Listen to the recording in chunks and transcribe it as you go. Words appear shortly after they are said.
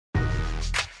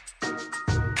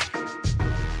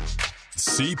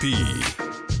CP.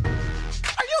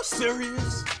 Are you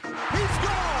serious? He's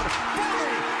gone. 40,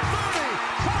 30,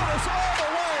 Portis all the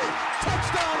way.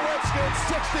 Touchdown Redskins,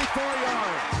 64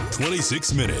 yards.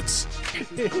 26 minutes.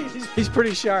 He's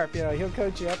pretty sharp. You know, he'll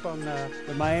coach you up on the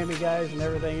Miami guys and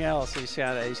everything else. He's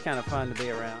kind of fun to be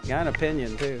around. Got an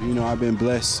opinion too. You know, I've been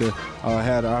blessed to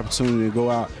have the opportunity to go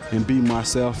out and be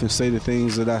myself and say the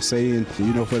things that I say. And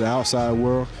you know, for the outside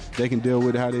world, they can deal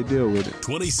with it how they deal with it.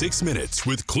 26 minutes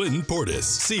with Clinton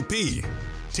Portis. CP.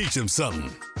 Teach him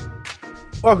something.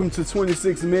 Welcome to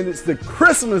 26 Minutes, the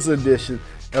Christmas edition,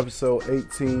 episode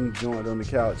 18. Joined on the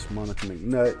couch, Monica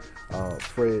McNutt,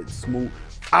 Fred Smoot.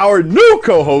 Our new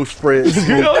co-host, Fred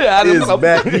Smoot, is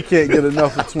back. He can't get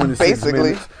enough of 26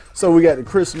 minutes. So we got the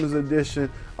Christmas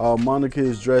edition. Monica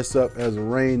is dressed up as a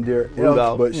reindeer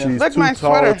elf, but she's Look, too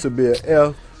tall to be an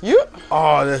elf. You?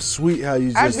 Oh, that's sweet how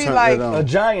you just turned like that on. A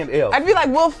giant elf. I'd be like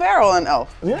Will Ferrell in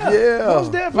Elf. Yeah.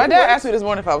 Most definitely. My dad asked me this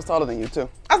morning if I was taller than you too.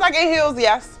 I was like, in heels,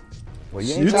 yes. Well,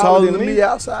 You taller than me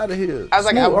outside of here. I was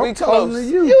like, Smoot, we I'm taller close. than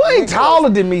you. You ain't taller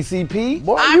than me, CP.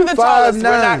 Boy, I'm you the tallest. 5'9".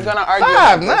 We're not gonna argue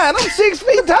about 5'9". this. I'm 6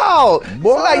 feet tall.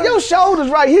 Boy. So like your shoulders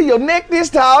right here, your neck this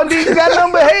tall, and then you got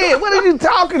number head. What are you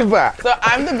talking about? So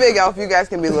I'm the big elf. You guys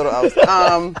can be little elves.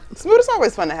 Smoot, it's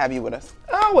always fun to have you with us.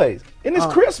 Always. And it's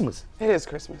Christmas. It is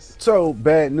Christmas. So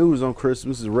bad news on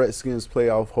Christmas. The Redskins'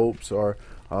 playoff hopes are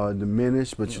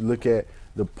diminished, but you look at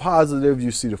the positive. You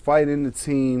see the fight in the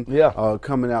team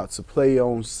coming out to play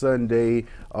on Sunday,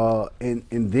 and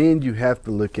then you have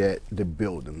to look at the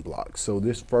building blocks. So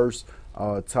this first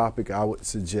topic I would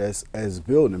suggest as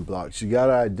building blocks. You got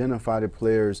to identify the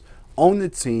players on the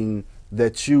team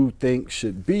that you think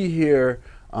should be here,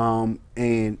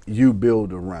 and you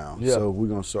build around. So we're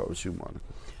going to start with you, Monica.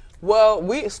 Well,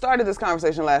 we started this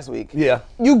conversation last week. Yeah.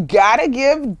 You gotta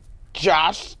give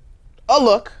Josh a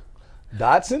look.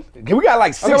 Dotson? We got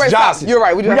like six Okay, wait, stop. Joshes. You're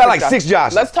right. We got like six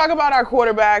Joshes. Let's talk about our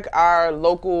quarterback, our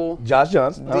local Josh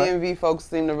Johnson. DMV folks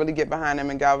seem to really get behind him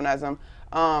and galvanize him.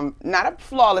 Not a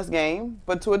flawless game,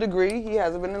 but to a degree, he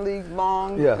hasn't been in the league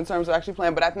long in terms of actually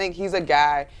playing. But I think he's a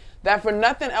guy that for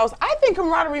nothing else, I think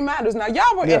camaraderie matters. Now,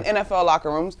 y'all were in NFL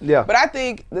locker rooms, but I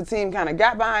think the team kind of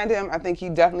got behind him. I think he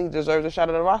definitely deserves a shot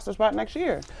at a roster spot next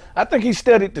year. I think he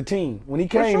studied the team. When he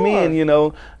came in, you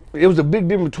know, it was a big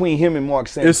difference between him and Mark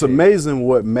Sanchez. It's amazing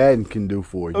what Madden can do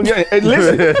for you. Yeah, and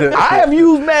listen, I have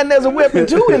used Madden as a weapon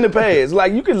too in the past.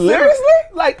 Like you can Seriously?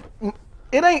 Like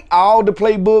it ain't all the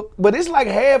playbook, but it's like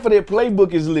half of their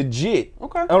playbook is legit.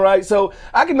 Okay. All right. So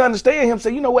I can understand him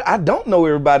say, you know what, I don't know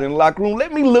everybody in the locker room.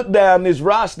 Let me look down this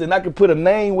roster and I can put a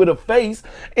name with a face.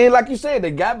 And like you said,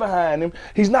 they got behind him.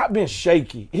 He's not been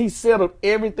shaky. He settled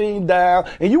everything down.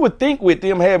 And you would think with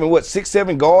them having, what, 6,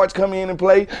 7 guards come in and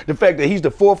play, the fact that he's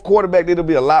the fourth quarterback, there'll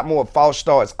be a lot more false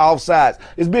starts, offsides.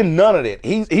 It's been none of that.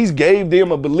 He's gave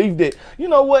them a belief that, you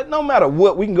know what, no matter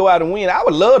what, we can go out and win. I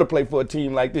would love to play for a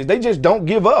team like this. They just don't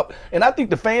give up. And I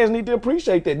think the fans need to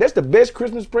appreciate that. That's the best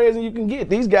Christmas present you can get.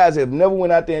 These guys have never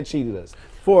went out there and cheated us.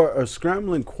 For a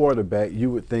scrambling quarterback, you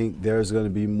would think there's going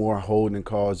to be more holding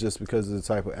calls just because of the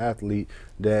type of athlete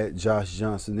that Josh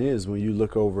Johnson is. When you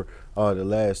look over the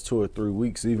last 2 or 3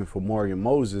 weeks, even for Morgan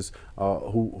Moses,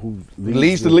 who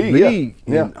leads the league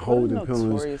in holding penalties,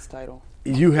 Notorious title.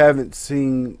 you haven't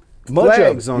seen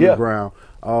flags on the ground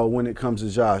when it comes to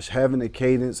Josh. Having a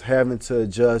cadence, having to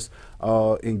adjust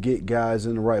and get guys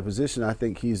in the right position, I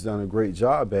think he's done a great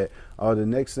job at. The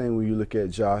next thing when you look at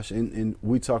Josh, and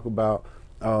we talk about,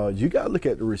 you got to look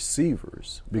at the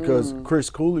receivers because Chris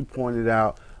Cooley pointed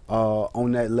out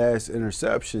on that last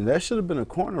interception, that should have been a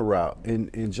corner route,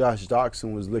 and Josh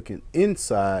Doxson was looking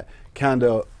inside, kind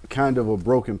of a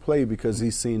broken play because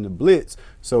he's seen the blitz.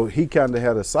 So he kind of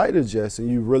had a sight adjust, and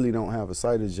you really don't have a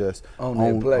sight adjust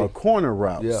on a corner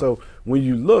route. Yeah. So when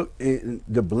you look,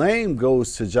 the blame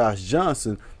goes to Josh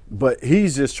Johnson, but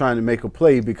he's just trying to make a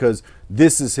play because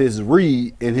this is his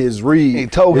read, and his read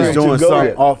is doing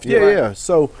something off.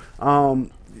 So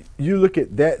you look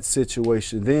at that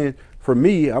situation. Then for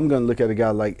me, I'm going to look at a guy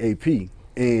like AP,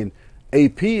 and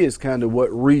AP is kind of what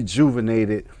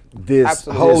rejuvenated this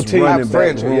whole team running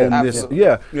back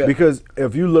room. Because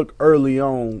if you look early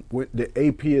on, with the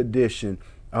AP addition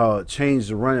changed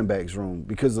the running backs room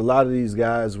because a lot of these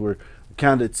guys were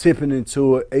kind of tipping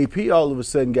into it. AP all of a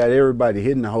sudden got everybody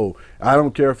hitting the hole. I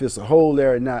don't care if it's a hole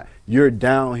there or not, you're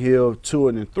downhill to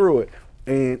it and through it.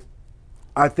 And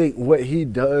I think what he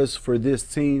does for this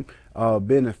team,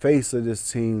 being the face of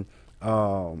this team,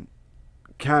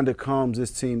 kind of calms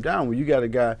this team down. When you got a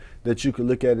guy that you can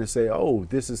look at and say, oh,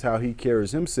 this is how he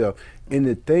carries himself. And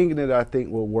the thing that I think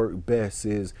will work best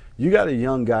is you got a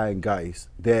young guy in Geis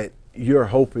that you're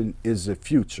hoping is the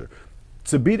future.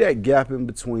 to be that gap in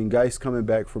between guys coming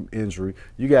back from injury,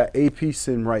 you got AP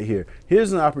sitting right here.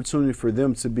 Here's an opportunity for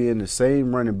them to be in the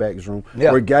same running backs room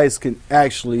where guys can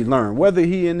actually learn. Whether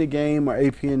he in the game or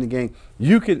AP in the game,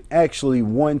 you can actually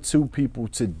 1-2 people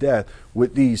to death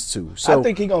with these two. So I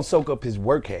think he's going to soak up his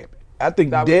work habit. I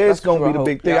think that's going to be the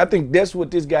big thing. I think that's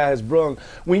what this guy has brung.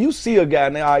 When you see a guy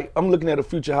now, I'm looking at a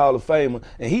future Hall of Famer,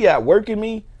 and he outworking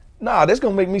me, nah, that's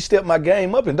going to make me step my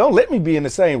game up, and don't let me be in the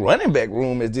same running back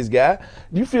room as this guy.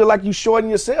 You feel like you shorten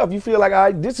yourself. You feel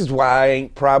like this is why I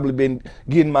ain't probably been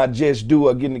getting my just due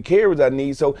or getting the carries I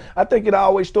need. So I think it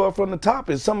always starts from the top.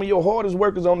 And some of your hardest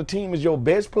workers on the team is your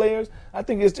best players. I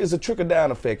think it's a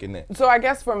trickle-down effect in that. So I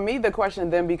guess for me, the question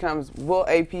then becomes, will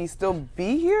AP still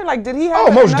be here? Like, did he have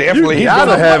Oh, most definitely. He's got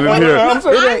to have him here.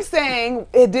 I'm saying,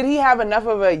 did he have enough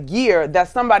of a year that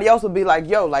somebody else would be like,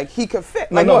 yo, like, he could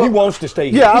fit? Like, no, he wants to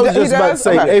stay here. Yeah, I was just about to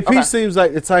say, AP seems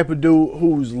like the type of dude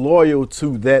who's loyal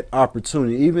to that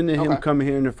opportunity. Even in him coming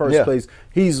here in the first place,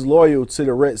 he's loyal to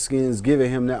the Redskins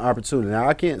giving him that opportunity. Now,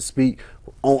 I can't speak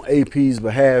on AP's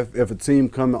behalf. If a team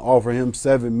come and offer him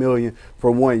 $7 million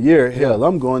for 1 year, hell,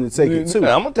 I'm going to take it too.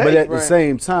 But at the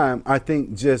same time, I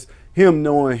think just him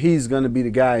knowing he's going to be the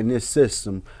guy in this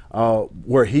system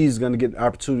where he's going to get the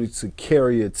opportunity to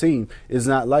carry a team is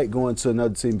not like going to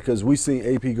another team, because we seen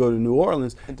AP go to New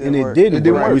Orleans and it didn't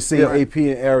work. We seen AP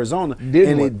in Arizona and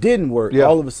it didn't work.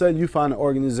 All of a sudden you find an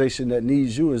organization that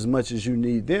needs you as much as you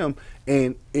need them,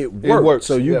 and it works.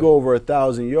 So you go over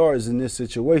 1,000 yards in this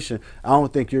situation. I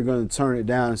don't think you're going to turn it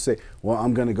down and say, well,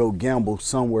 I'm going to go gamble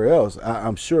somewhere else.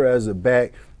 I'm sure as a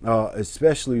back,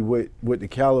 especially with the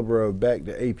caliber of back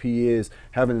that AP is,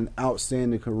 having an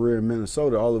outstanding career in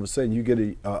Minnesota, all of a sudden you get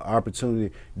an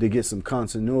opportunity to get some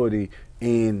continuity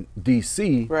in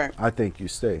DC. I think you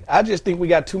stay. I just think we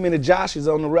got too many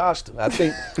Joshes on the roster. I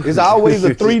think it's always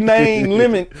a 3-name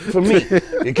limit for me.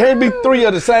 It can't be 3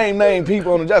 of the same name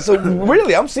people on the job. So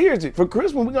really, I'm serious. For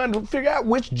Christmas, we're going to figure out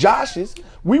which Joshes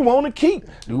we want to keep.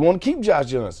 Do we want to keep Josh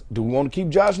Johnson? Do we want to keep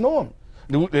Josh Norman?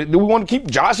 Do we want to keep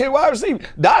Josh at wide receiver?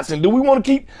 Dotson. Do we want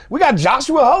to keep? We got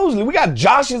Joshua Hosley. We got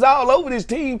Joshes all over this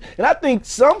team, and I think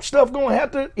some stuff gonna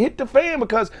have to hit the fan,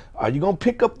 because are you gonna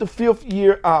pick up the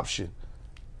 5th-year option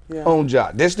on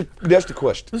Josh? That's the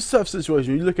question. It's a tough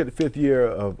situation. You look at the 5th year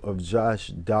of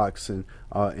Josh Doctson,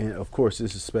 and of course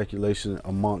this is speculation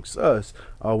amongst us.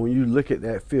 When you look at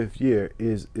that 5th year,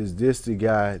 is this the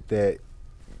guy that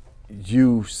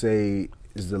you say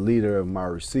is the leader of my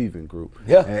receiving group?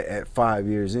 At 5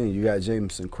 years in, you got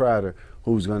Jamison Crowder,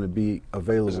 who's going to be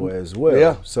available as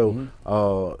well.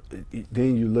 So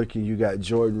then you look and you got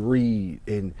Jordan Reed,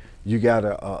 and you got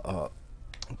a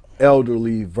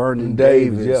elderly Vernon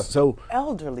Davis. So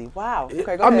elderly, wow.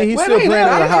 Okay, go I mean, he's still playing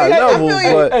at a high level,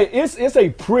 but it's a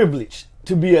privilege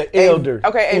to be an elder.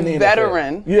 A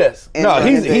veteran. Yes. No,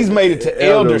 he's made it to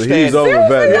elder status. He's over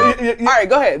veteran. All right,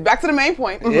 go ahead. Back to the main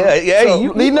point. So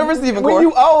you leading the receiving corps. When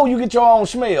you old, you get your own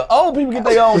smell. Old people get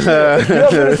their own smell. You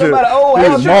know, somebody old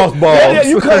house. Mothballs.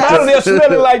 You come out of there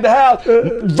smelling like the house.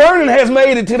 Vernon has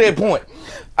made it to that point.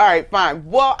 All right, fine.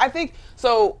 Well, I think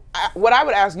so. What I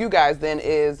would ask you guys then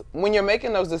is, when you're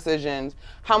making those decisions,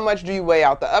 how much do you weigh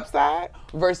out the upside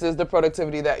versus the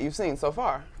productivity that you've seen so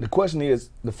far? The question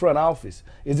is, the front office,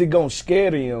 is it going to scare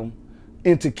them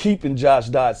into keeping Josh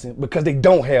Doctson because they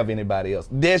don't have anybody else?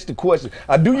 That's the question.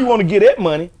 Do you want to get that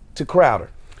money to Crowder?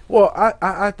 Well,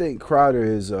 I think Crowder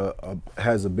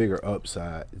has a bigger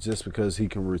upside just because he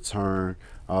can return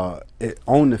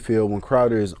on the field. When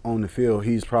Crowder is on the field,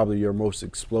 he's probably your most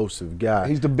explosive guy.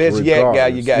 He's the best yak guy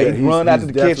you got. He run after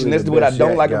the catch, and that's what I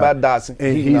don't like about Dotson.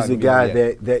 And he's the guy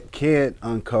that can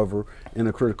uncover in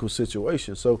a critical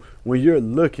situation. So when you're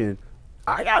looking,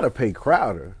 I got to pay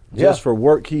Crowder just for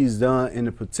work he's done and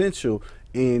the potential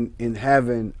in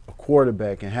having a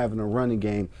quarterback and having a running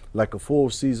game like a full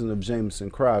season of Jamison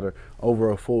Crowder over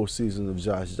a full season of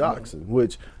Josh Doctson,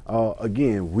 which,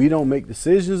 again, we don't make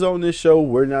decisions on this show.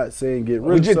 We're not saying get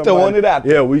rid of somebody. We just throwing it out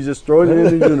there. Yeah, we just throwing it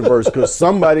in the universe because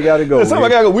somebody got to go.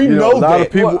 Somebody got to go. We know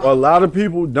that. A lot of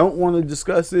people don't want to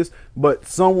discuss this, but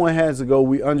someone has to go.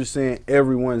 We understand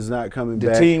everyone's not coming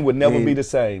back. The team would never be the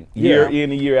same. Year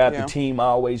in and year out, the team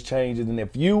always changes. And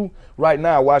if you, right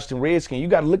now, Washington Redskins, you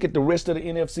got to look at the rest of the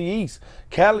NFC East.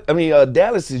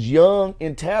 Dallas is young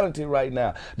and talented right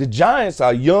now. The Giants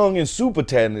are young and super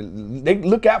talented. They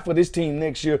look out for this team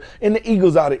next year, and the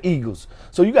Eagles are the Eagles.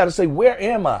 So you got to say, where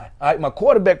am I? All right, my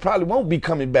quarterback probably won't be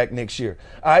coming back next year.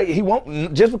 All right, he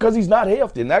won't, just because he's not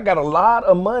healthy. And I got a lot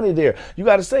of money there. You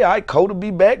got to say, all right, Cole will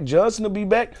be back, Johnson will be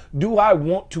back. Do I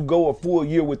want to go a full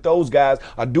year with those guys,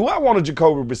 or do I want a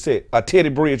Jacoby Brissett, a Teddy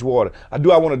Bridgewater, or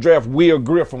do I want to draft Will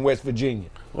Griff from West Virginia?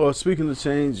 Well, speaking of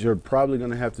change, you're probably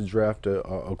going to have to draft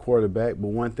a quarterback, but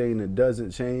one thing that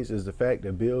doesn't change is the fact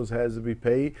that bills has to be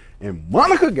paid, and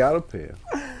Monica got to pay.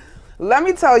 Let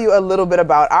me tell you a little bit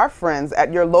about our friends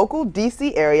at your local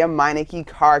D.C. area Meineke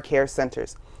Car Care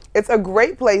Centers. It's a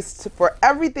great place for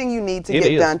everything you need to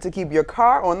get done to keep your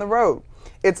car on the road.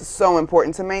 It's so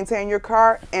important to maintain your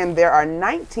car, and there are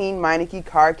 19 Meineke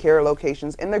Car Care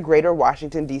locations in the greater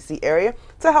Washington, D.C. area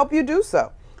to help you do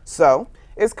so. So,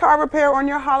 is car repair on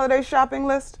your holiday shopping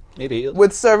list? It is.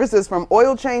 With services from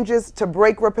oil changes to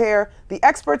brake repair, the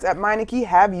experts at Meineke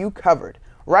have you covered.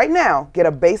 Right now, get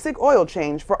a basic oil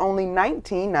change for only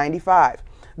 $19.95.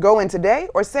 Go in today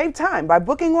or save time by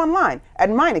booking online at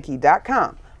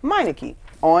Meineke.com. Meineke,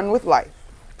 on with life.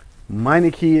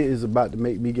 Meineke is about to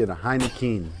make me get a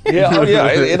Heineken. Yeah, oh yeah,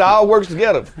 it all works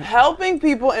together. Helping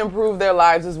people improve their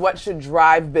lives is what should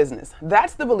drive business.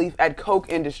 That's the belief at Koch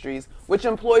Industries, which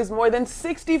employs more than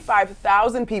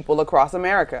 65,000 people across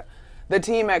America. The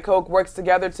team at Koch works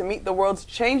together to meet the world's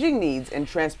changing needs in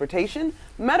transportation,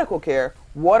 medical care,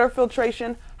 water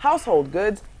filtration, household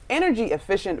goods,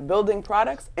 energy-efficient building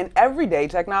products, and everyday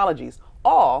technologies,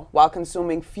 all while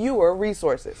consuming fewer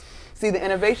resources. See the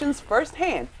innovations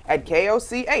firsthand at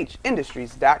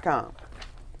KOCHindustries.com.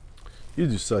 You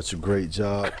do such a great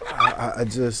job.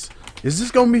 Is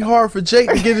this going to be hard for Jake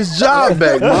to get his job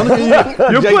back, Monica?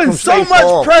 You're putting so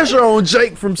much pressure on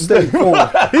Jake from State Farm.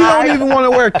 He don't even want to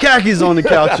wear khakis on the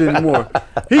couch anymore.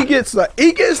 He gets the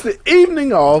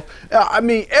evening off. I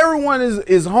mean, everyone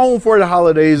is home for the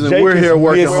holidays, and we're here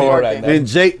working hard. And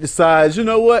Jake decides, you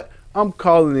know what? I'm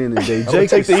calling in today. Jake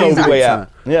takes the easy way out.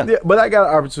 Yeah, but I got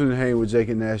an opportunity to hang with Jake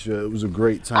in Nashville. It was a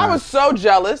great time. I was so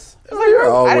jealous. I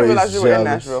didn't realize you were in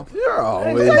Nashville. You're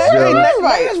always jealous.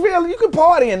 Nashville, you can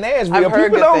party in Nashville. I've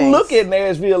heard People good don't things. look at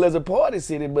Nashville as a party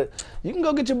city, but you can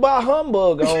go get your bar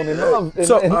humbug on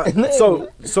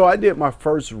So I did my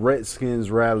first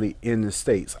Redskins rally in the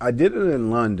States. I did it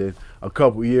in London a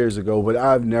couple years ago, but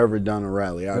I've never done a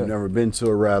rally. I've never been to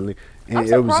a rally. And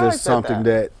it was just something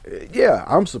that,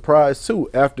 I'm surprised too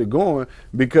after going,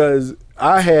 because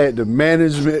I had the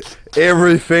management,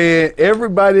 every fan,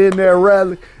 everybody in that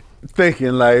rally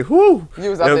thinking like, whoo. You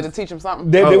was out there to teach them something.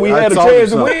 That we had a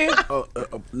chance to win?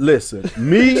 Listen,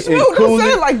 me and Smoot, Cooley, don't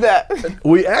say it like that.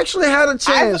 we actually had a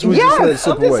chance. I'm just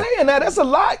saying that. That's a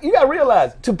lot. You got to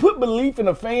realize, to put belief in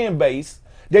a fan base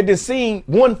that they've seen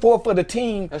 1/4 of the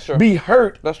team be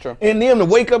hurt. That's true. And them to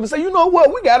wake up and say, you know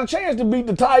what, we got a chance to beat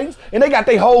the Titans, and they got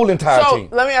their whole entire team.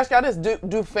 So let me ask y'all this: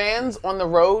 do fans on the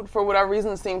road, for whatever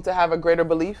reason, seem to have a greater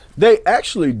belief? They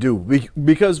actually do,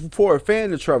 because for a fan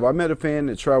to travel, I met a fan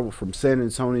that traveled from San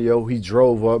Antonio. He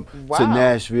drove up to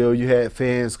Nashville. You had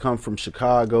fans come from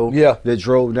Chicago that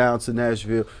drove down to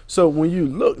Nashville. So when you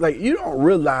look, like, you don't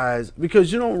realize,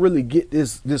 because you don't really get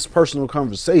this personal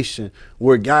conversation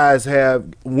where guys have,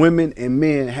 women and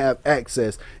men have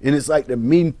access, and it's like the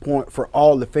meeting point for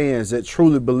all the fans that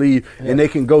truly believe, and they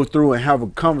can go through and have a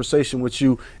conversation with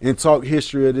you and talk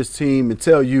history of this team and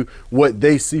tell you what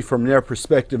they see from their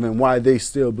perspective and why they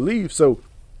still believe. So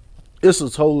it's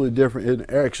a totally different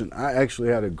interaction. I actually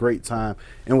had a great time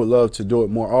and would love to do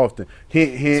it more often.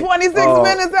 Hint, hint. 26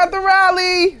 minutes at the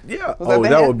rally. Yeah. Oh,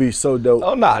 that would be so dope.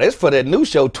 Oh, no, that's for that new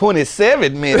show,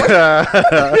 27 minutes.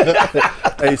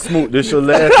 Hey, Smoot, this your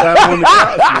last time on the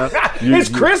couch now. It's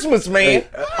Christmas, man.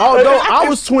 Although I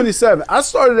was 27. I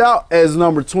started out as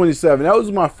number 27. That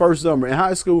was my first number. In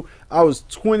high school, I was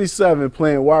 27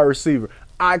 playing wide receiver.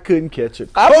 I couldn't catch it.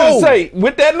 I was going to say,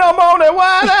 with that number on that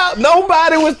wide out,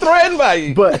 nobody was threatened by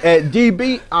you. But at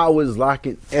DB, I was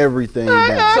locking everything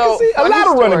down. So a lot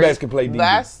of running backs can play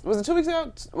DB. Was it 2 weeks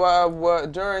ago?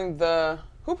 During the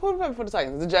who played for the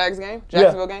Titans? The Jags game,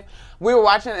 Jacksonville game. We were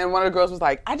watching, and one of the girls was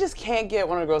like, "I just can't get."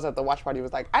 One of the girls at the watch party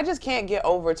was like, "I just can't get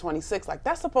over 26. Like,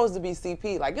 that's supposed to be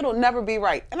CP. Like, it'll never be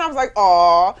right." And I was like,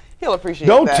 "Aw, he'll appreciate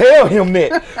that." Don't tell him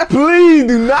that. Please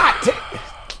do not.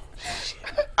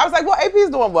 I was like, well, AP is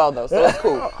doing well, though, so it's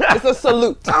cool. It's a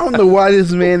salute. I don't know why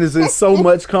this man is in so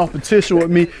much competition with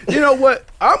me. You know what?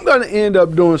 I'm going to end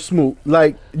up doing Smoot.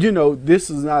 Like, you know, this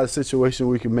is not a situation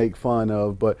we can make fun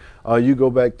of, but you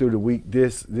go back through the week,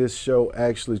 this show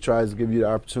actually tries to give you the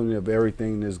opportunity of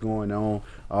everything that's going on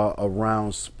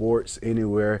around sports,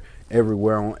 anywhere,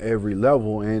 everywhere, on every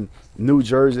level. And New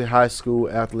Jersey High School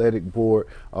Athletic Board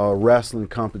wrestling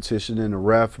competition, and the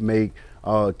ref make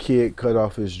kid cut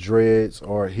off his dreads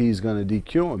or he's going to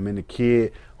DQ him. And the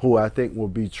kid, who I think will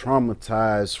be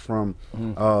traumatized from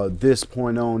this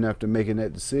point on after making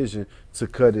that decision to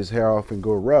cut his hair off and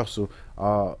go wrestle.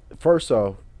 First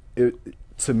off,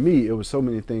 to me, it was so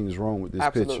many things wrong with this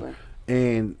picture.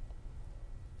 And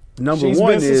number She's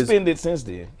one been suspended since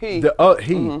then.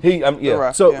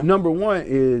 So number one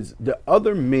is the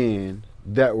other men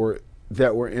that were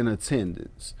in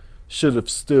attendance should have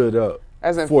stood up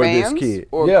as in for fans this kid.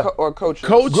 Or coaches?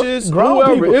 Coaches, grown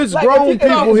whoever. people. It's grown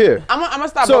people here. I'm gonna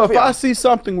stop. So if I see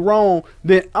something wrong,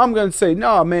 then I'm gonna say,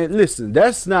 "No, man, listen,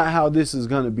 that's not how this is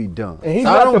gonna be done." And he's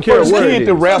I not don't the care first what kid it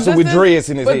to is. wrestle with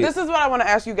dreads in his head. But this is what I want to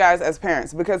ask you guys as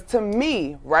parents, because to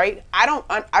me, right, I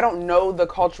don't know the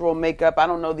cultural makeup. I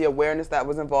don't know the awareness that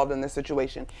was involved in this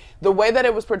situation. The way that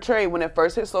it was portrayed when it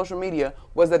first hit social media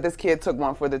was that this kid took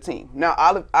one for the team. Now,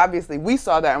 obviously, we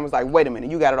saw that and was like, "Wait a minute,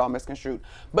 you got it all misconstrued."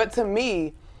 But to me,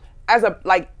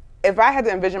 if I had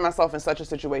to envision myself in such a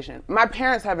situation, my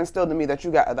parents have instilled in me that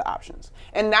you got other options.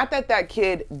 And not that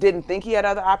kid didn't think he had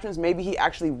other options. Maybe he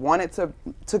actually wanted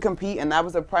to compete, and that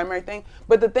was the primary thing.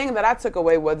 But the thing that I took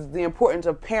away was the importance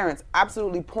of parents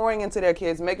absolutely pouring into their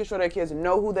kids, making sure their kids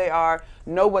know who they are,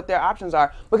 know what their options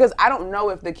are. Because I don't know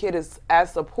if the kid is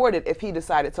as supported if he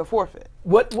decided to forfeit.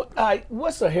 What's a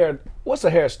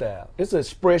hairstyle? It's an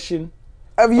expression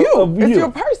of you. It's you. your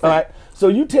person. All right. So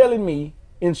you telling me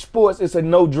in sports it's a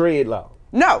no dread law?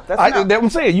 No, that's not. That's what I'm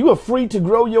saying. You are free to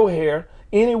grow your hair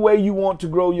any way you want to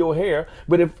grow your hair.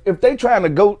 But if they trying to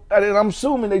go, and I'm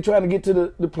assuming they trying to get to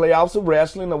the playoffs of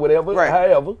wrestling or whatever,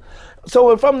 however. So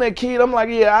if I'm that kid, I'm like,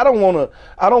 yeah, I don't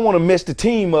wanna mess the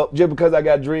team up just because I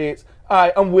got dreads. All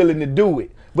right, I'm willing to do it.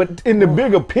 But in the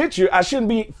bigger picture, I shouldn't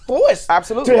be forced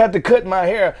to have to cut my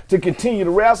hair to continue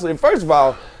to wrestle. And first of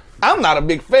all, I'm not a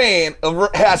big fan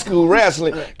of high school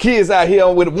wrestling. Kids out here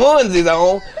with onesies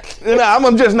on.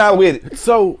 I'm just not with it.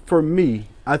 So for me,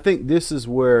 I think this is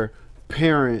where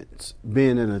parents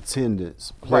being in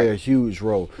attendance play a huge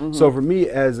role. Mm-hmm. So for me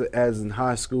as a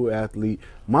high school athlete,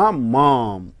 my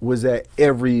mom was at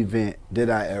every event that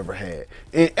I ever had.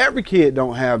 And every kid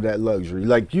don't have that luxury.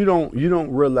 Like you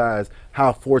don't realize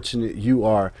how fortunate you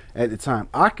are at the time.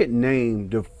 I could name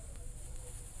the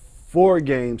 5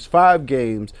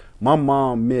 games my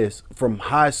mom missed from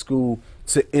high school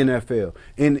to NFL.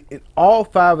 In all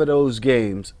 5 of those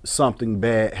games, something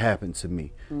bad happened to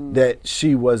me that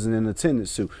she wasn't in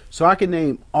attendance to. So I can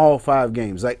name all 5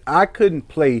 games. Like I couldn't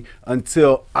play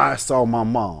until I saw my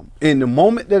mom. In the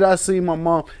moment that I see my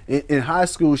mom, in high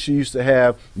school, she used to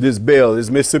have this bell,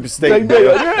 this Mississippi State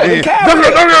bell.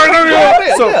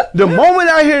 So the moment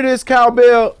I hear this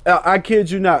cowbell, I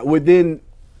kid you not,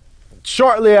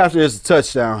 shortly after there's a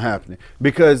touchdown happening,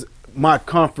 because my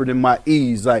comfort and my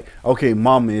ease, like, okay,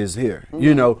 mama is here. Mm-hmm.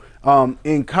 You know,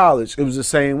 in college, it was the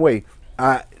same way.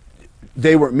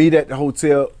 They would meet at the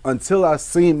hotel. Until I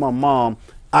seen my mom,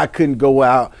 I couldn't go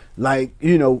out. Like,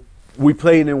 you know, we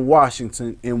played in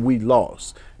Washington and we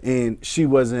lost, and she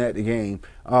wasn't at the game.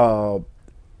 I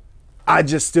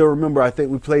just still remember, I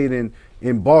think we played in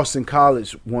Boston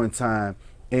College one time,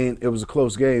 and it was a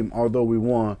close game, although we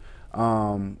won.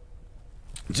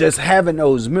 Just having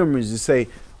those memories to say,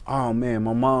 oh man,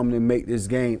 my mom didn't make this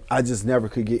game, I just never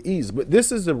could get easy. But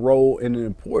this is the role and the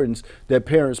importance that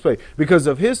parents play. Because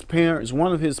if his parents,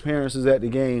 one of his parents is at the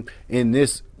game and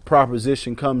this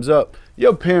proposition comes up,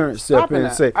 your parents step in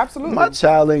and say, absolutely, my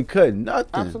child ain't cutting nothing.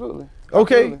 Absolutely.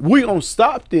 Okay, absolutely. We gonna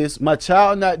stop this. My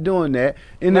child not doing that.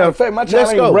 And matter of fact, my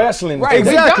child ain't wrestling. Right,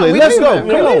 exactly. Let's go.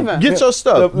 Come on, get your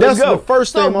stuff. That's the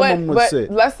first thing my mom would say.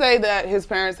 Let's say that his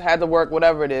parents had to work,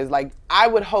 whatever it is. Like, I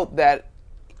would hope that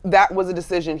was a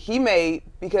decision he made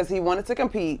because he wanted to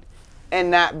compete,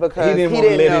 and not because he didn't want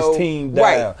to let his team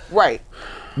down. Right.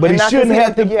 But he shouldn't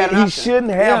have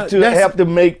to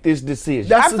make this decision.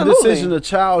 That's a decision a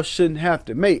child shouldn't have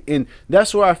to make. And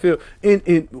that's where I feel,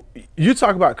 you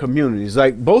talk about communities.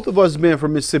 Like, both of us being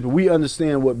from Mississippi, we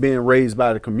understand what being raised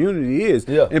by the community is.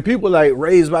 Yeah. And people like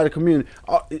raised by the community.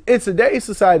 In today's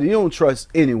society, you don't trust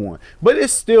anyone. But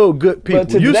it's still good people.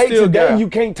 But today you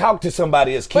can't talk to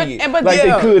somebody as kids like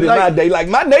they could in my day. Like,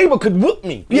 my neighbor could whoop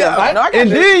me. Yeah. Right? No, and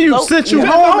then you sent you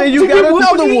home and you got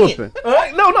another whooping.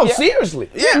 No, seriously.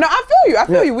 Yeah, no, I feel you. I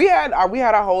feel you. We had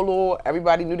our whole little,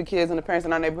 everybody knew the kids and the parents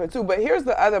in our neighborhood too. But here's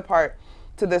the other part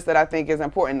to this that I think is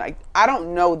important. Like, I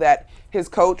don't know that his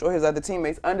coach or his other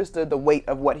teammates understood the weight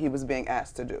of what he was being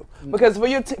asked to do. Because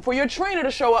for your trainer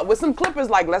to show up with some clippers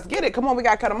like, let's get it, come on, we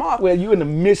gotta cut him off. Well, you in the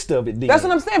midst of it, then. That's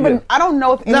what I'm saying. But I don't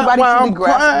know if anybody truly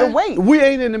grasped the weight. We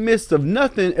ain't in the midst of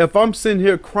nothing. If I'm sitting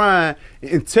here crying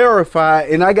and terrified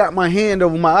and I got my hand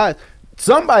over my eyes,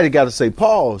 somebody got to say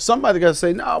pause. Somebody got to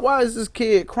say, nah, why is this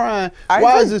kid crying?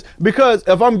 Why is this? Because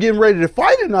if I'm getting ready to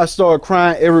fight and I start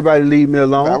crying, everybody leave me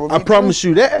alone. I promise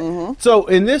you that. Mm-hmm. So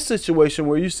in this situation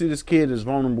where you see this kid is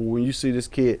vulnerable, when you see this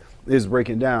kid is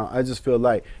breaking down, I just feel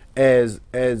like as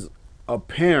a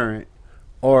parent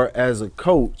or as a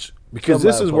coach, Because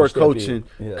this is where coaching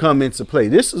come into play.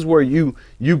 This is where you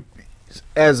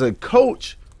as a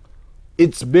coach,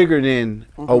 it's bigger than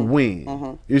a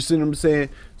win. You see what I'm saying?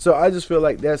 So I just feel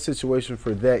like that situation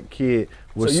for that kid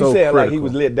was so saying critical. Like he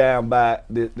was let down by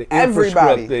the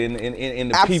infrastructure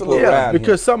and the people around him.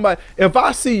 Because if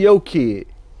I see your kid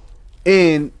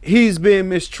and he's being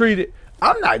mistreated,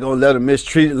 I'm not going to let him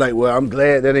mistreat it like, well, I'm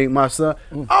glad that ain't my son.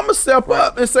 I'm going to step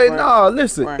up and say, nah,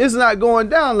 listen, it's not going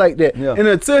down like that. And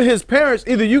until his parents,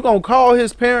 either you going to call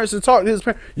his parents and talk to his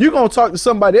parents, you going to talk to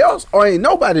somebody else, or ain't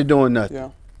nobody doing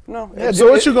nothing. No. So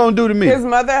what you going to do to me? His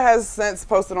mother has since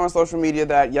posted on social media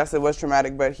that, yes, it was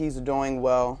traumatic, but he's doing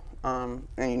well, and,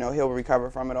 you know, he'll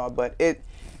recover from it all. But it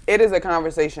is a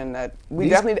conversation that we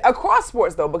definitely, across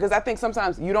sports though, because I think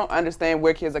sometimes you don't understand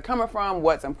where kids are coming from,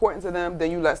 what's important to them,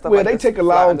 then you let stuff like they this take a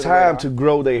long time to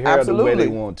grow their hair the way they Absolutely.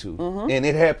 want to. And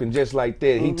it happened just like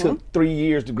that. He took 3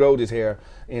 years to grow this hair.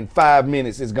 In 5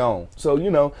 minutes, it's gone. So, you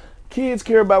know, kids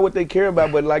care about what they care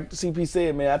about, but like CP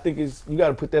said, man, I think you got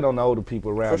to put that on the older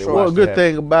people around. For sure. Well, a good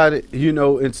thing about it, you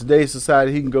know, in today's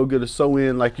society, he can go get a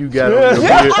sew-in like you got on your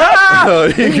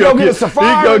beard. He can go get a safari.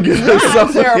 He can go get a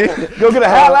sew-in. Go get a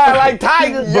highlight like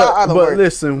Tiger. But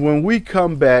listen, when we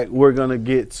come back, we're going to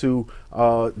get to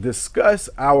discuss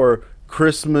our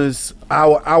Christmas,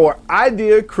 our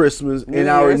idea of Christmas and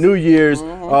our New Year's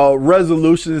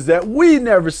resolutions that we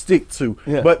never stick to.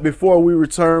 But before we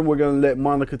return, we're going to let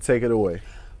Monica take it away.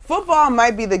 Football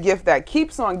might be the gift that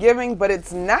keeps on giving, but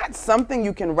it's not something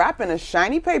you can wrap in a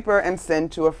shiny paper and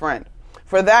send to a friend.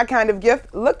 For that kind of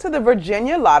gift, look to the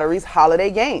Virginia Lottery's holiday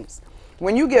games.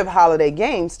 When you give holiday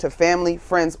games to family,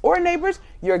 friends, or neighbors,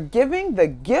 you're giving the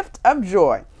gift of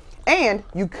joy. And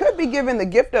you could be given the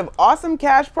gift of awesome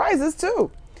cash prizes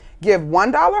too. Give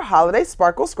 $1 holiday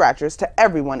sparkle scratchers to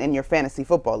everyone in your fantasy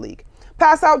football league.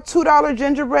 Pass out $2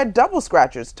 gingerbread double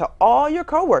scratchers to all your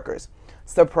coworkers.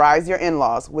 Surprise your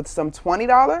in-laws with some $20,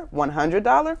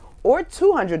 $100, or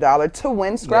 $200 to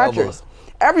win scratchers.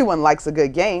 Everyone likes a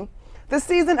good game. The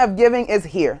season of giving is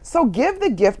here, so give the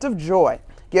gift of joy.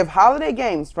 Give holiday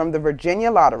games from the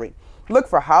Virginia Lottery. Look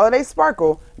for Holiday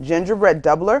Sparkle, Gingerbread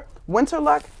Doubler, Winter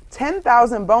Luck,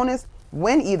 10,000 bonus,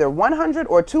 win either $100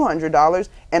 or $200,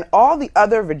 and all the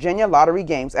other Virginia Lottery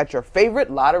games at your favorite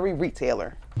lottery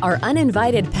retailer. Are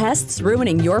uninvited pests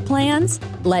ruining your plans?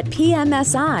 Let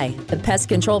PMSI, the pest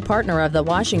control partner of the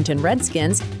Washington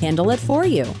Redskins, handle it for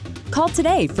you. Call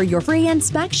today for your free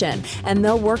inspection, and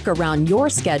they'll work around your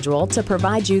schedule to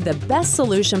provide you the best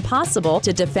solution possible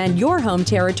to defend your home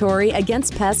territory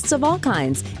against pests of all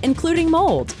kinds, including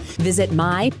mold. Visit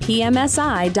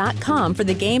mypmsi.com for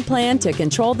the game plan to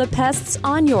control the pests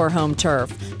on your home turf.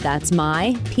 That's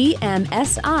mypmsi.com.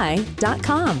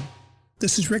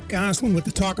 This is Rick Goslin with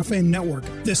the Talk of Fame Network.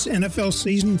 This NFL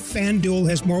season, FanDuel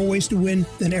has more ways to win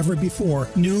than ever before.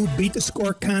 New Beat the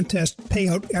Score contests pay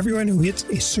out everyone who hits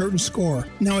a certain score.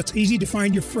 Now it's easy to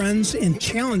find your friends and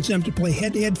challenge them to play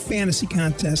head-to-head fantasy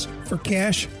contests for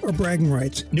cash or bragging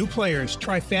rights. New players,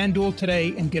 try FanDuel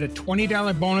today and get a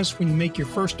 $20 bonus when you make your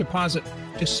first deposit.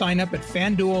 Just sign up at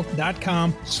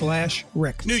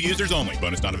FanDuel.com/Rick. New users only.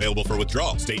 Bonus not available for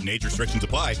withdrawal. State and age restrictions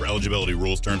apply. For eligibility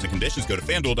rules, terms, and conditions, go to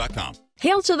FanDuel.com.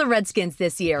 Hail to the Redskins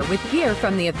this year with gear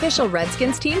from the official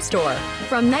Redskins team store.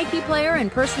 From Nike player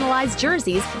and personalized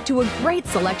jerseys to a great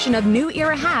selection of new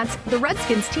era hats, the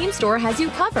Redskins team store has you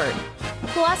covered.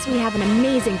 Plus, we have an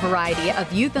amazing variety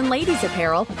of youth and ladies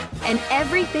apparel and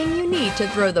everything you need to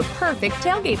throw the perfect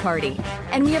tailgate party.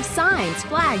 And we have signs,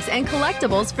 flags, and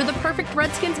collectibles for the perfect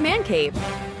Redskins man cave.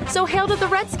 So hail to the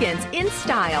Redskins in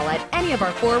style at any of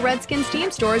our 4 Redskins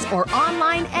team stores or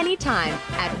online anytime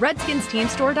at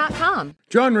RedskinsTeamStore.com.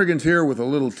 John Riggins here with a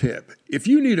little tip. If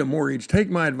you need a mortgage, take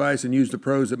my advice and use the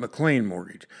pros at McLean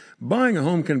Mortgage. Buying a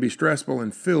home can be stressful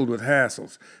and filled with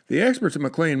hassles. The experts at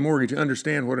McLean Mortgage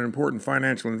understand what an important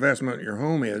financial investment your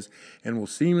home is and will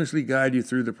seamlessly guide you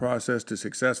through the process to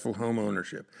successful home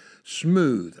ownership.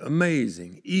 Smooth,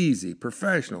 amazing, easy,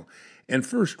 professional, and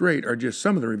first rate are just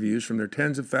some of the reviews from their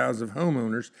tens of thousands of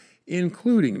homeowners,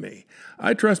 including me.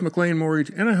 I trust McLean Mortgage,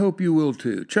 and I hope you will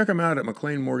too. Check them out at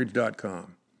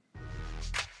McLeanMortgage.com.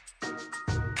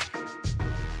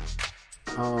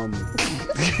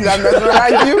 Did I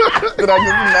mesmerize you? Did I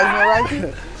just mesmerize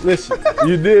you? Listen,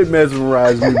 you did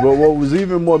mesmerize me, but what was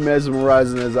even more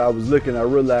mesmerizing as I was looking, I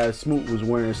realized Smoot was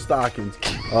wearing stockings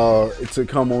to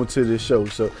come on to this show.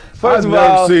 So First I've of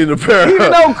all, never seen a pair.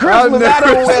 Even though Christmas, I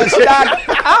don't wear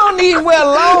stockings. I don't need to wear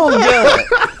long guns.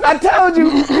 I told you,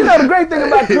 you know the great thing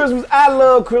about Christmas, I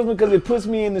love Christmas because it puts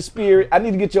me in the spirit. I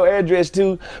need to get your address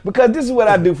too, because this is what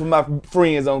I do for my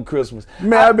friends on Christmas.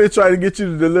 Man, I've been trying to get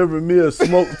you to deliver me a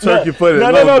smoked turkey for the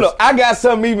No. I got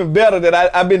something even better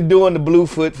that I've been doing the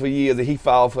Bluefoot for years, and he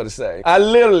fall for the same. I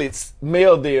literally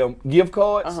mailed them gift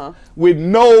cards with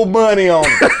no money on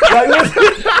them. Like,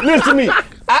 listen to me.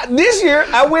 This year,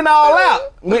 I went all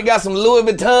out. Went got some Louis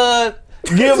Vuitton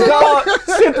gift card,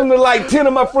 sent them to like 10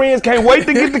 of my friends. Can't wait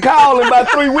to get the call in about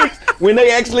 3 weeks when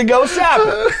they actually go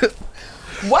shopping.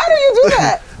 Why do you do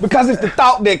that? Because it's the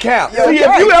thought that counts. See,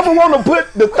 if you ever want to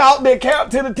put the thought that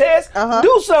counts to the test,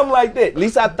 do something like that. At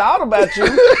least I thought about you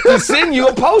to send you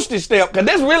a postage stamp, because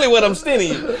that's really what I'm sending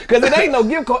you. Because it ain't no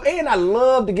gift card. And I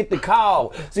love to get the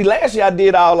call. See, last year I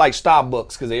did all like Starbucks,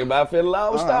 because everybody fell in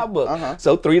love with Starbucks.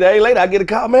 So 3 days later, I get a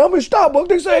call, man, I'm in Starbucks.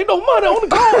 They say ain't no money on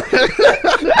the card.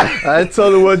 I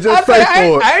told her, well, just pay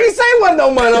for it. I ain't say wasn't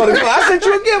no money on the card. I sent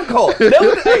you a gift card.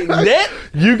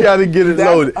 You got to get it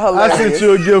loaded. Hilarious. I sent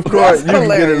you a gift card. That's you can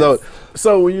get it hilarious. loaded.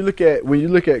 So when you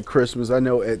look at Christmas, I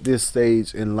know at this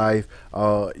stage in life,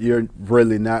 you're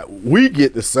really not. We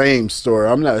get the same story.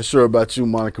 I'm not sure about you,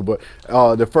 Monica, but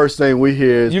the first thing we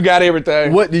hear is you got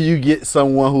everything. What do you get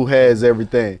someone who has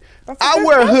everything? I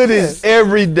wear hoodies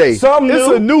every day. It's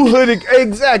a new hoodie.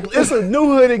 Exactly. It's a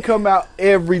new hoodie come out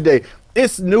every day.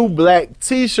 It's new black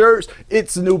T-shirts.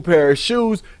 It's a new pair of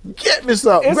shoes. Get me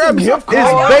something. Grab me something.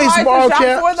 It's baseball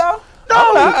caps.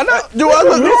 No, do I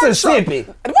look Mississippi?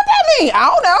 What that mean? I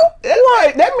don't know.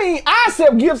 What? That mean I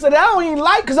accept gifts that I don't even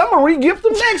like, because I'm going to re-gift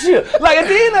them next year. Like, at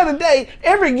the end of the day,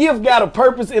 every gift got a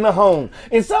purpose in a home.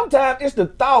 And sometimes it's the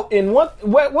thought. And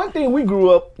one thing we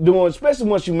grew up doing, especially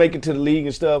once you make it to the league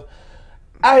and stuff,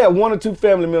 I had 1 or 2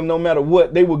 family members, no matter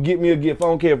what, they would get me a gift. I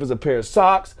don't care if it's a pair of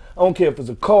socks. I don't care if it's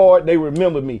a card. They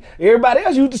remember me. Everybody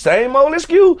else used the same old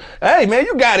excuse. Hey, man,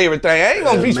 you got everything. I ain't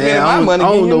going to be spending my money. I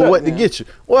don't know what to get you.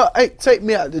 Well, hey, take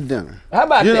me out to dinner. How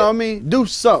about that? You know what I mean? Do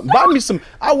something. Buy me some.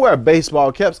 I wear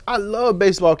baseball caps. I love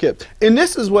baseball caps. And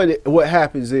this is what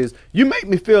happens is you make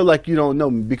me feel like you don't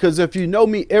know me, because if you know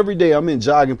me every day, I'm in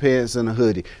jogging pants and a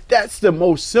hoodie. That's the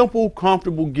most simple,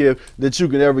 comfortable gift that you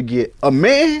could ever get. A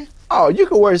man? Oh, you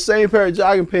can wear the same pair of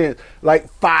jogging pants like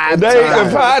 5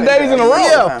 times. 5 days in a row.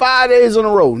 Yeah, 5 days in a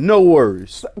row. No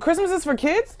worries. Christmas is for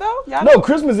kids, though? No,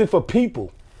 Christmas is for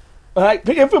people. Like,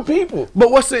 it's for people. But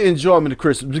what's the enjoyment of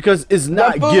Christmas? Because it's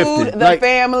not the food, gifted. The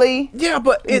family. Yeah,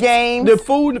 but it's games. The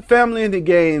food, the family, and the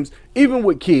games. Even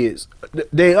with kids,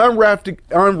 they unwrap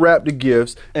the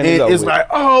gifts, and it's like,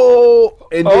 oh.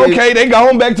 And then, okay, they go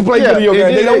home back to play video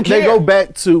games. They don't care. They go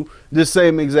back to the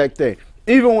same exact thing.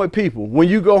 Even with people, when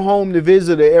you go home to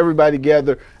visit or everybody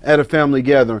gather at a family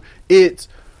gathering, it's,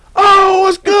 oh,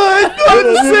 it's good.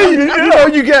 Good to see you. You know,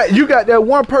 you got that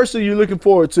one person you're looking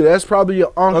forward to. That's probably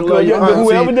your uncle or your auntie.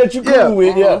 Whoever that you cool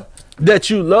with, that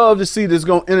you love to see, that's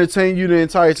going to entertain you the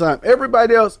entire time.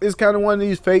 Everybody else is kind of one of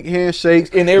these fake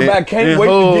handshakes. And everybody can't wait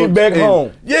to get back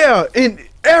home. Yeah, and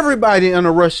everybody in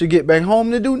a rush to get back home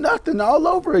to do nothing all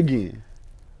over again.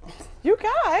 You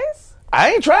guys.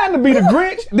 I ain't trying to be the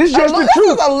Grinch. This is just the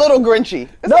truth. This is a little Grinchy.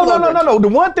 No. The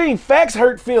one thing, facts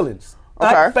hurt feelings.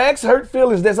 Okay. Like, facts hurt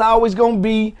feelings. That's always going to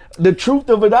be the truth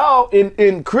of it all.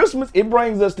 In Christmas, it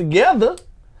brings us together.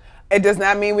 It does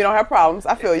not mean we don't have problems.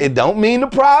 I feel you. It don't mean the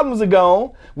problems are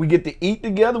gone. We get to eat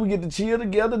together. We get to chill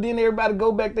together. Then everybody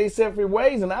go back their separate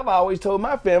ways. And I've always told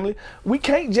my family, we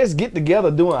can't just get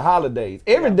together during holidays.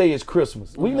 Every day is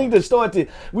Christmas. We need to start to,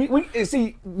 we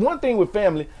see, one thing with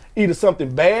family, either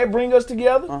something bad bring us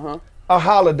together or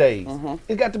holidays.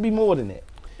 It got to be more than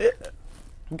that.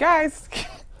 Guys,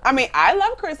 I mean, I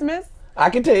love Christmas. I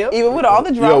can tell. Even with all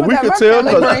the drama we that could my tell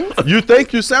family brings. You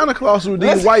think you Santa Claus with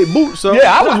these white boots on.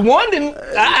 Yeah, I was wondering.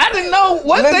 I didn't know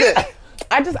what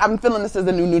I'm feeling this as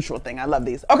a new neutral thing. I love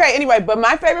these. Okay, anyway, but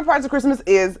my favorite parts of Christmas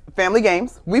is family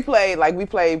games. We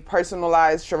play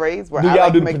personalized charades. Where do y'all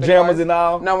do the pajamas and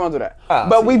all? No, we don't do that.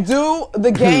 But we do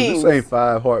the games. This ain't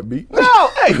 5 heartbeats. No,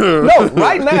 hey, no,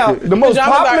 right now, the most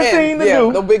popular thing to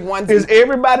do the big ones is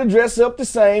everybody dress up the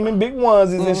same in big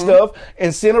onesies and stuff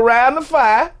and sit around the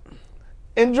fire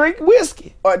and drink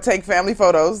whiskey. Or take family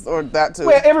photos, or that too.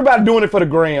 Well, everybody doing it for the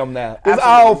gram now. It's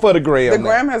all for the gram. The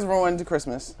gram has ruined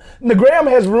Christmas. The gram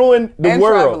has ruined the world.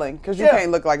 And traveling, because you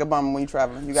can't look like a bum when you're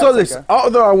traveling. You so listen,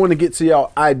 although I want to get to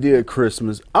y'all idea of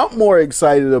Christmas, I'm more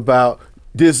excited about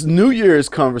this New Year's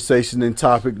conversation and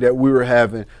topic that we were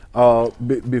having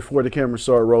before the camera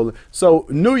started rolling. So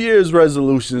New Year's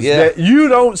resolutions that you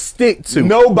don't stick to.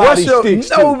 Nobody sticks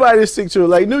to it.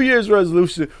 Like New Year's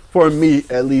resolution for me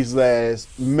at least lasts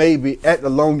maybe at the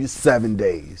longest 7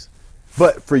 days.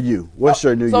 But for you, what's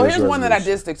your New Year's resolution? So here's one that I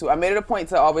did stick to. I made it a point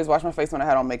to always wash my face when I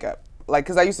had on makeup. Like,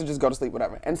 because I used to just go to sleep,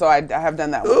 whatever. And so I have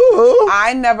done that one. Ooh.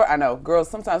 I know, girls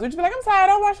sometimes we just be like, I'm tired,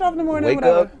 I'll wash it off in the morning, Wake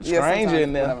whatever. up, stranger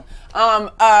in there.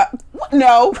 No.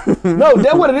 No,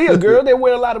 that's what it is, girl. They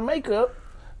wear a lot of makeup.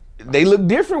 They look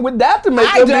different without the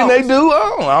makeup than they do.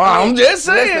 I'm just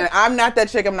saying. Listen, I'm not that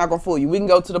chick. I'm not gonna fool you. We can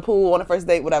go to the pool on the first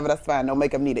date, whatever. That's fine. No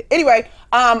makeup needed. Anyway,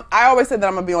 I always said that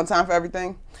I'm gonna be on time for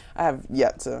everything. I have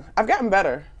yet to. I've gotten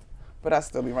better, but I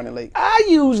still be running late. I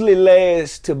usually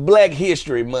last to Black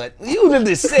History Month. Usually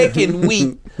the second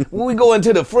week when we go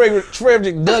into the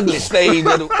Frederick Douglass stage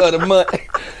of the month.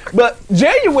 But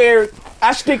January,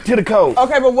 I stick to the code.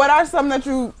 Okay, but what are some that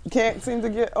you can't seem to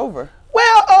get over?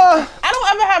 Well, I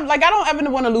don't ever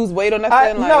want to lose weight or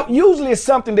nothing. No, usually it's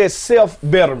something that's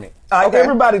self-betterment. Okay.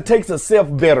 Everybody takes a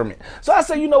self-betterment. So I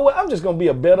say, you know what? I'm just going to be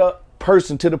a better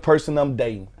person to the person I'm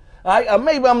dating.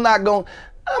 Maybe I'm going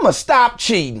to stop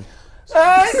cheating. Maybe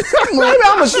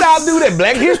I'm going to stop doing that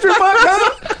Black History Month,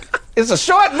 huh? It's a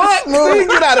short month. Smooth.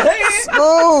 Get out of hand.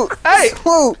 Smooth. Hey.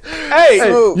 Smooth. Hey.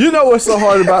 You know what's so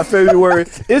hard about February?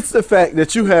 It's the fact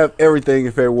that you have everything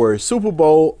in February. Super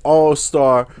Bowl,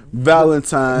 All-Star,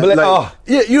 Valentine.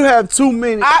 Yeah, you have too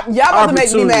many y'all about to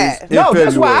make me mad. No,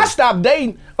 that's why I stopped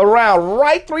dating around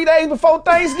 3 days before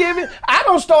Thanksgiving. I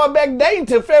don't start back dating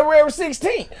till February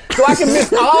 16th. So I can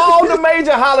miss all the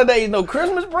major holidays. No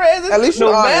Christmas presents, at least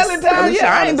no Valentine's.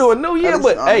 Yeah, I ain't doing New Year,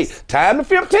 but hey, time the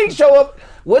 15th show up.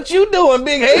 What you doing,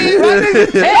 big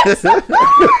head?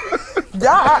 Y'all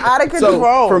are out of control.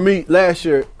 So for me, last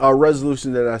year, a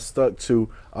resolution that I stuck to,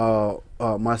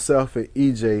 myself and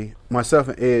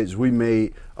Edge, we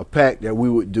made a pact that we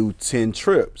would do 10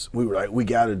 trips. We were like, we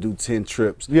got to do 10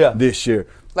 trips this year.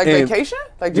 Like vacation?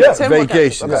 Like just 10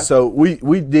 vacations. Okay. So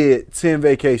we did 10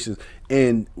 vacations,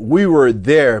 and we were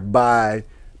there by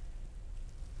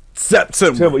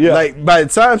September. Like by the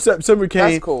time September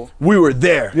came, we were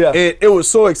there. And it was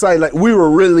so exciting. Like we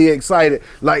were really excited.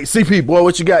 Like, CP, boy,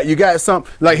 what you got? You got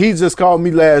something? Like he just called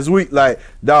me last week. Like,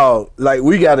 dog, like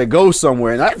we gotta go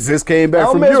somewhere. And I just came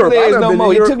back from Europe. No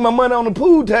more. He took my money on the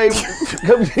pool table a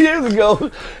couple years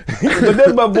ago. But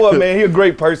that's my boy, man. He a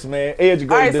great person, man. Edge a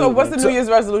great All right, dude, so what's man. the New Year's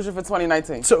resolution for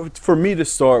 2019? So for me to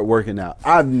start working out,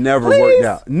 I've never worked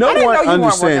out. No one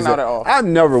understands that. I've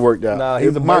never worked out. Nah,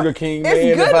 he's a Burger King man.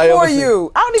 It's good for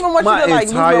you. I don't even want you to like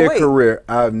lose no weight. My entire career,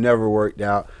 I've never worked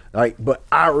out. Like, but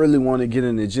I really want to get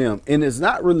in the gym, and it's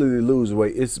not really to lose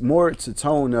weight. It's more to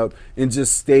tone up and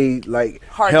just stay like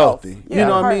healthy. You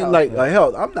know what I mean? Like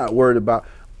health. I'm not worried about.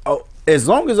 As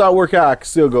long as I work out, I can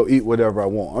still go eat whatever I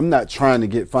want. I'm not trying to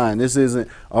get fine. This isn't.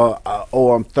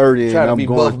 I'm 30 and I'm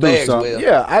going through something.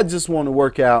 Yeah, I just want to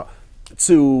work out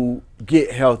to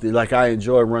get healthy. Like I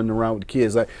enjoy running around with the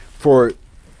kids. Like for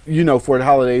the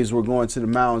holidays, we're going to the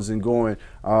mountains and going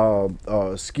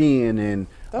skiing and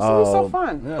that's so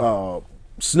fun.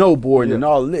 Snowboarding and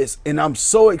all this, and I'm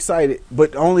so excited.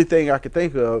 But the only thing I can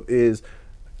think of is,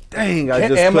 dang,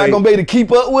 am I gonna be able to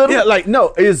keep up with him? Yeah, like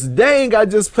no, it's dang, I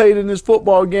just played in this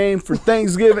football game for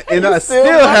Thanksgiving and I still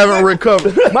haven't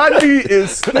recovered. My knee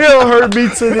is still hurt me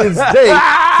to this day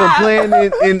from playing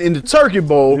in the Turkey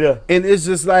Bowl. Yeah. And it's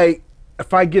just like,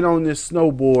 if I get on this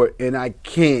snowboard and I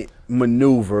can't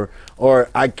maneuver or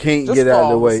I can't get out of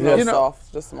the way.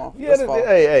 Just small. Yeah,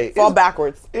 hey, fall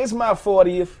backwards. It's my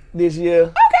 40th this year.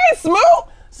 Okay, Smoot.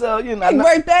 So,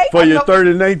 birthday. For your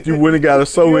 39th, you wouldn't got a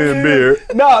sew-in beard.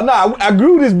 No, I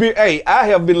grew this beard. Hey, I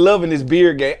have been loving this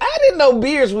beard game. I didn't know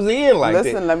beards was in like that.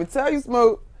 Listen, let me tell you,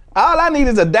 Smoot. All I need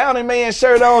is a Downing Man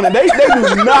shirt on, and they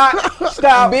do not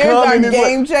stop beards coming. Beards are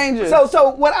game changers. So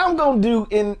what I'm going to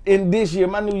do in this year,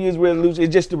 my New Year's resolution, is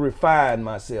just to refine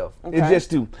myself. Okay. It's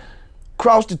just to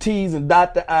cross the T's and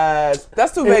dot the I's.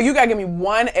 That's too vague. You got to give me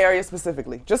one area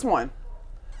specifically. Just one.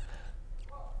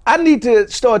 I need to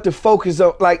start to focus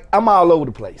on, like, I'm all over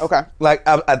the place. Okay. Like,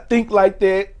 I think like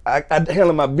that. I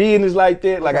handle my business like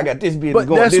that. Like, I got this business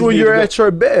going. But that's when you're at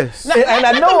your best. And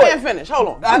I know it. Finish.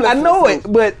 Hold on. I know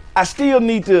it, but I still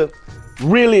need to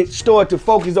really start to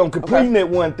focus on completing that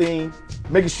one thing,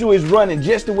 making sure it's running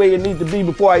just the way it needs to be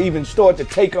before I even start to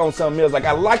take on something else. Like,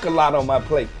 I like a lot on my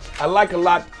plate. I like a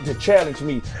lot to challenge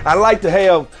me. I like to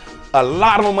have a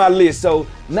lot on my list. So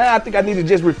Now I think I need to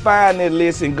just refine that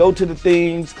list and go to the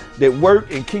things that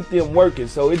work and keep them working.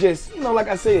 So it just, you know, like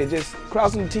I said, just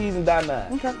crossing the T's and dotting the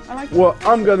I's. Okay, I like that. Well,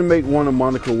 I'm gonna make one of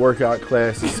Monica's workout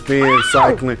classes: spin,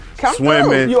 cycling,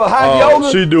 swimming. You a hot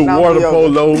yoga? She do water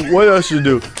polo. What else she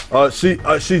do?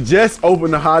 She just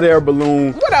opened a hot air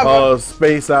balloon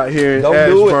space out here in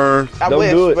Ashburn. I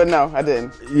wish, but no, I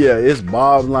didn't. Yeah, it's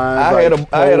bob lines.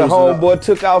 I had a homeboy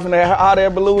took off in a hot air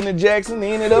balloon in Jackson and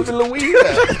ended up in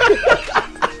Louisiana.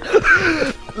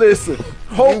 Listen,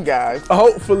 guys.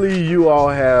 Hopefully you all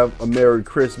have a Merry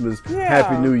Christmas,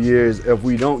 Happy New Year's. If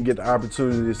we don't get the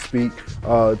opportunity to speak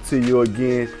to you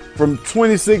again from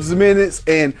 26 minutes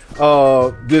and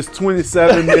this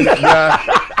 27-minute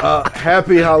guy,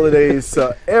 happy holidays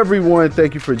to everyone.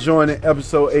 Thank you for joining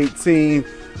episode 18.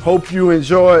 Hope you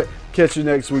enjoyed. Catch you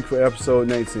next week for episode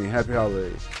 19. Happy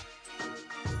holidays.